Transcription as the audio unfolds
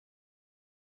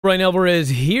Bryan Alvarez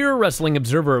here, Wrestling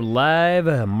Observer Live.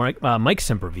 Mike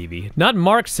Sempervive, not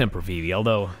Mark Sempervive,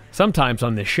 although sometimes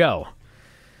on this show.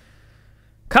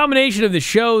 Combination of the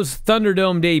show's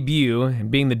ThunderDome debut and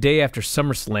being the day after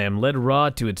SummerSlam led Raw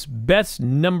to its best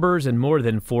numbers in more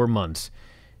than 4 months,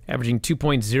 averaging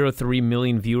 2.03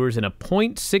 million viewers and a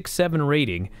 .67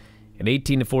 rating at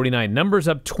 18 to 49. Numbers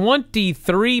up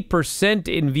 23%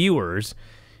 in viewers,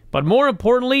 but more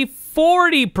importantly,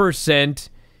 40%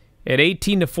 at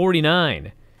 18 to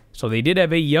 49. So they did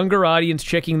have a younger audience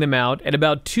checking them out at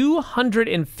about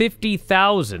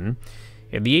 250,000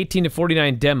 in the 18 to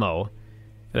 49 demo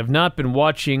that have not been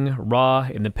watching Raw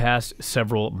in the past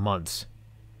several months.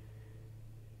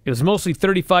 It was mostly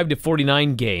 35 to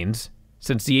 49 gains,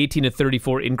 since the 18 to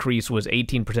 34 increase was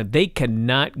 18%. They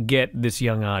cannot get this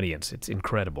young audience. It's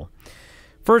incredible.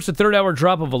 First, a third-hour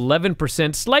drop of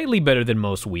 11%, slightly better than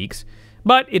most weeks,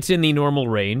 but it's in the normal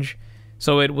range.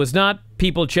 So it was not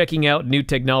people checking out new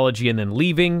technology and then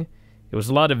leaving. It was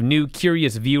a lot of new,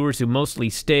 curious viewers who mostly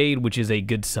stayed, which is a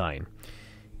good sign.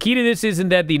 Key to this isn't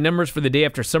that the numbers for the day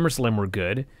after SummerSlam were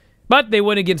good, but they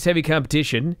went against heavy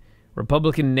competition.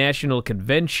 Republican National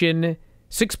Convention,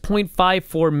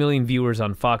 6.54 million viewers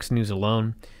on Fox News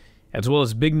alone, as well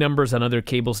as big numbers on other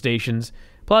cable stations.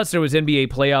 Plus, there was NBA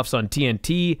playoffs on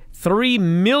TNT, 3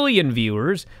 million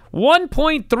viewers,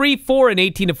 1.34 in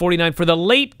 18 to 49 for the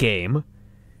late game,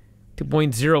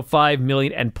 2.05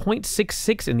 million, and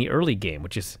 0.66 in the early game,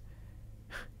 which is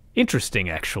interesting,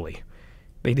 actually.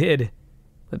 They did,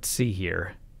 let's see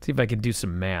here. Let's see if I can do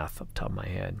some math off the top of my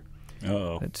head.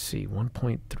 Uh-oh. Let's see,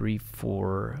 1.34,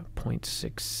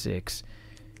 0.66.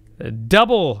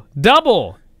 Double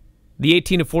the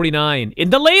 18 to 49 in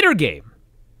the later game.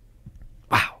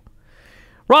 Wow.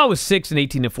 Raw was 6 and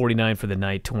 18 to 49 for the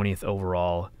night, 20th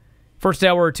overall. First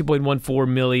hour, 2.14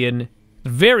 million.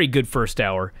 Very good first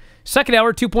hour. Second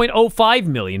hour, 2.05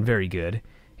 million. Very good.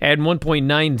 And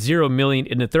 1.90 million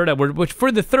in the third hour, which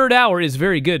for the third hour is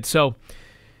very good. So,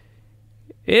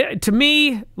 to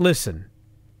me, listen,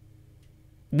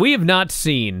 we have not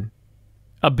seen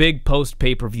a big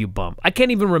post-pay-per-view bump. I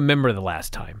can't even remember the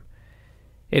last time.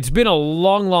 It's been a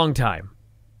long, long time.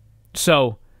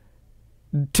 So,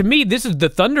 to me, this is the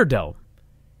ThunderDome.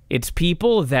 It's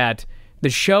people that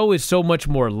the show is so much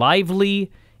more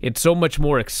lively. It's so much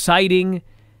more exciting.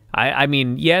 I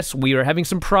mean, yes, we are having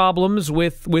some problems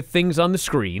with things on the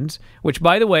screens, which,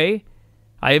 by the way,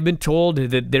 I have been told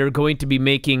that they're going to be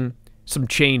making some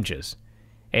changes.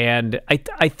 And I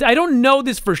don't know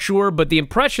this for sure, but the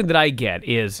impression that I get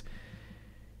is,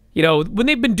 you know, when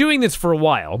they've been doing this for a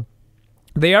while,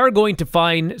 they are going to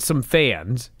find some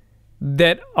fans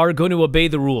that are going to obey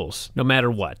the rules no matter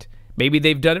what. Maybe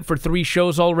they've done it for 3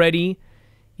 shows already.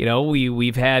 You know,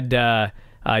 we've had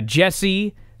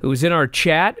Jesse, who's in our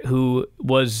chat, who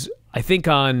was, I think,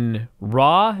 on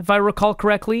Raw, if I recall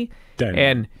correctly. Dynamite.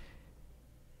 And,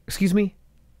 excuse me?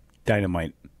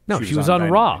 Dynamite. No, she was on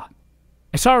Raw.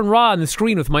 I saw her on Raw on the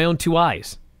screen with my own 2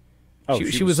 eyes. Oh,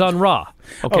 she was on Raw.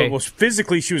 Okay. Oh, well,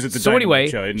 physically she was at the so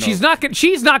Dynamite anyway, show.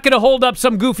 she's not going to hold up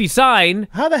some goofy sign.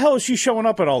 How the hell is she showing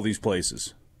up at all these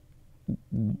places?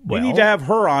 Well, we need to have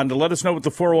her on to let us know what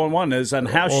the 411 is and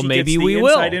how she gets the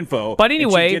inside info. But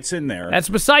anyway, she gets in there. That's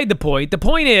beside the point. The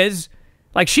point is,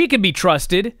 like, she can be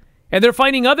trusted, and they're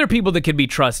finding other people that can be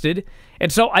trusted.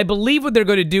 And so I believe what they're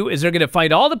going to do is they're going to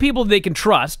find all the people they can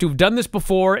trust who've done this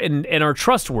before and are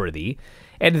trustworthy,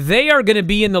 and they are going to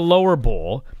be in the lower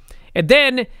bowl. And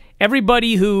then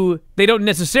everybody who they don't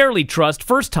necessarily trust,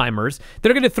 first-timers,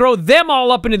 they're going to throw them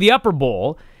all up into the upper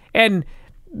bowl, and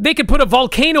they could put a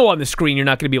volcano on the screen. You're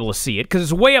not going to be able to see it because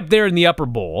it's way up there in the upper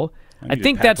bowl. I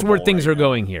think that's where things are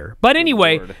going here. But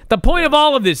anyway, the point of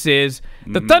all of this is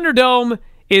the ThunderDome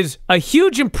is a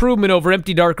huge improvement over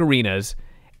empty, dark arenas,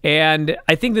 and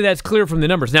I think that that's clear from the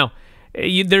numbers. Now,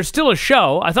 there's still a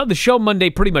show. I thought the show Monday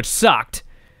pretty much sucked,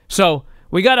 so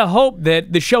we got to hope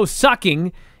that the show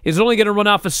sucking is only going to run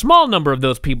off a small number of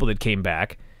those people that came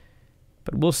back.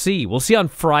 But we'll see. We'll see on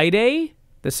Friday,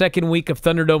 the second week of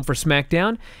ThunderDome for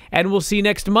SmackDown, and we'll see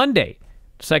next Monday,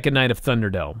 second night of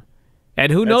ThunderDome.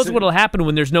 And who knows what will happen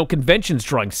when there's no conventions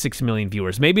drawing 6 million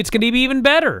viewers. Maybe it's going to be even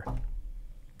better.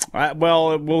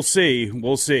 Well, we'll see.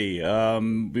 We'll see.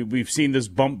 We've seen this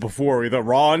bump before. We thought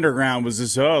Raw Underground was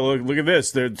this, oh, look at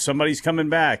this. Somebody's coming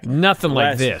back. Nothing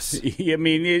like this. I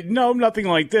mean, no, nothing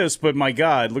like this, but my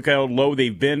God, look how low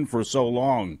they've been for so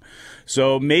long.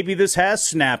 So maybe this has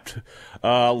snapped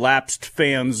lapsed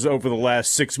fans over the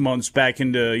last 6 months back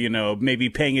into, you know, maybe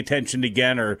paying attention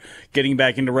again or getting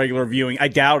back into regular viewing. I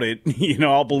doubt it. You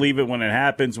know, I'll believe it when it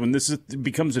happens. When this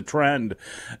becomes a trend,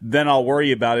 then I'll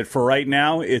worry about it. For right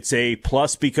now, It's a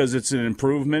plus because it's an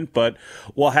improvement, but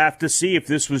we'll have to see if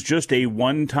this was just a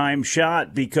one-time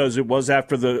shot because it was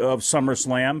after the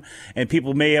SummerSlam, and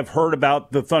people may have heard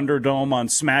about the Thunderdome on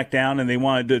SmackDown and they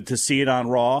wanted to see it on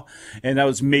Raw, and that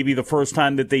was maybe the first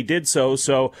time that they did so.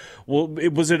 So,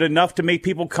 was it enough to make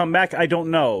people come back? I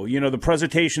don't know. The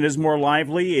presentation is more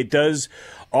lively. It does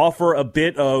offer a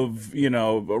bit of,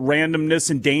 randomness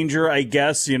and danger, I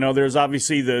guess. There's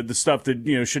obviously the stuff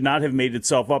that, should not have made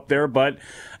itself up there. But,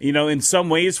 in some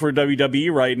ways for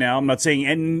WWE right now, I'm not saying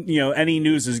any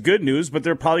news is good news, but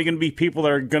there are probably going to be people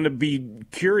that are going to be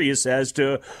curious as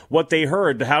to what they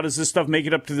heard. How does this stuff make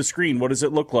it up to the screen? What does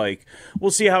it look like?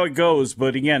 We'll see how it goes.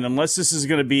 But again, unless this is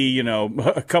going to be,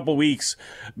 a couple weeks,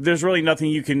 there's really nothing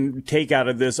you can take out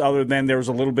of this other than there was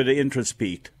a little bit of interest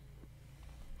peaked.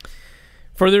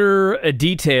 Further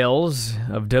details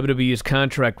of WWE's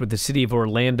contract with the city of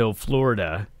Orlando,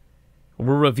 Florida,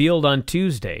 were revealed on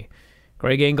Tuesday.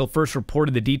 Greg Angle first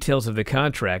reported the details of the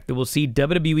contract that will see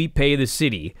WWE pay the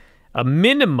city a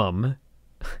minimum.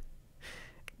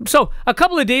 So, a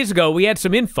couple of days ago, we had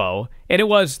some info, and it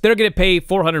was they're going to pay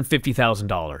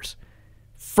 $450,000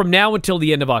 from now until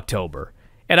the end of October.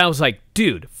 And I was like,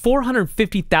 dude,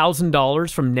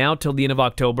 $450,000 from now till the end of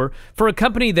October for a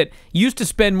company that used to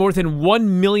spend more than $1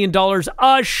 million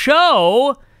a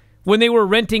show when they were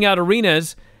renting out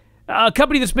arenas, a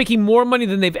company that's making more money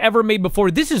than they've ever made before.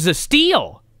 This is a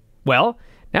steal. Well,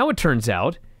 now it turns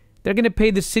out they're going to pay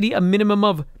the city a minimum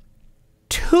of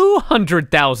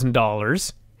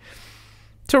 $200,000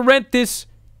 to rent this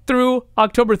through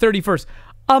October 31st.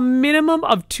 A minimum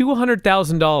of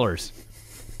 $200,000.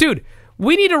 Dude,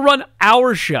 we need to run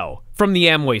our show from the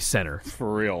Amway Center.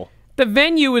 For real. The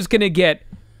venue is going to get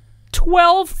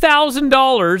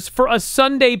 $12,000 for a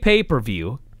Sunday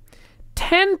pay-per-view,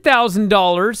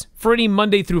 $10,000 for any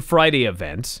Monday through Friday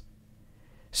events,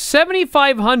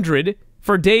 $7,500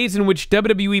 for days in which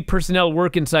WWE personnel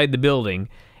work inside the building,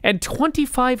 and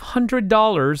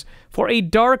 $2,500 for a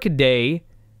dark day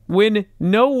when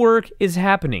no work is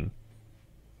happening.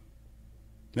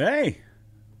 Hey.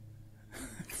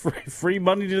 Free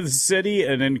money to the city,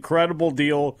 an incredible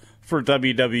deal for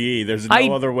WWE. There's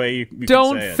no other way you can say it. I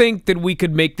don't think that we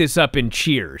could make this up in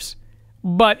Cheers,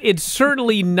 but it's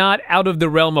certainly not out of the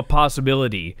realm of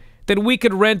possibility that we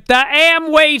could rent the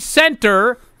Amway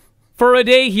Center for a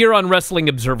day here on Wrestling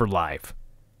Observer Live.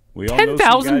 We all know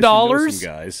 $10,000?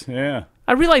 Guys. Yeah.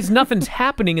 I realize nothing's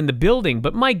happening in the building,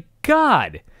 but my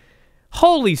God,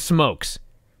 holy smokes.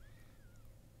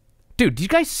 Dude, do you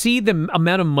guys see the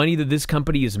amount of money that this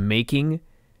company is making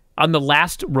on the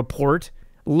last report?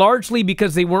 Largely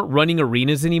because they weren't running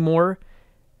arenas anymore.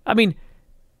 I mean,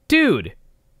 dude,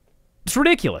 it's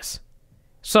ridiculous.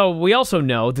 So we also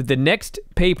know that the next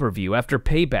pay-per-view after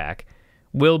Payback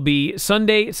will be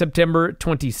Sunday, September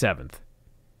 27th.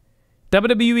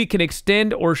 WWE can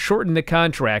extend or shorten the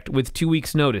contract with 2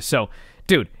 weeks' notice. So,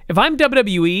 dude, if I'm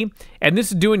WWE and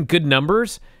this is doing good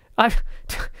numbers, I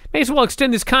may as well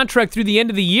extend this contract through the end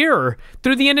of the year or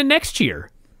through the end of next year.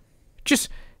 Just,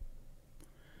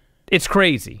 it's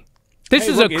crazy. This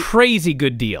is a crazy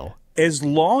good deal. As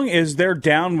long as they're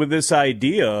down with this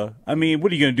idea, I mean, what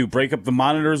are you going to do? Break up the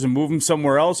monitors and move them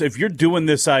somewhere else? If you're doing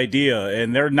this idea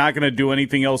and they're not going to do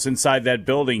anything else inside that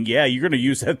building, yeah, you're going to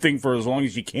use that thing for as long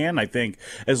as you can, I think.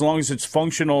 As long as it's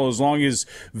functional, as long as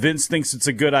Vince thinks it's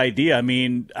a good idea. I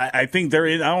mean, I think they're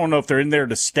in, I don't know if they're in there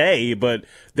to stay, but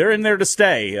they're in there to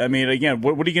stay. I mean, again,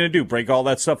 what are you going to do? Break all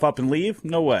that stuff up and leave?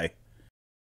 No way.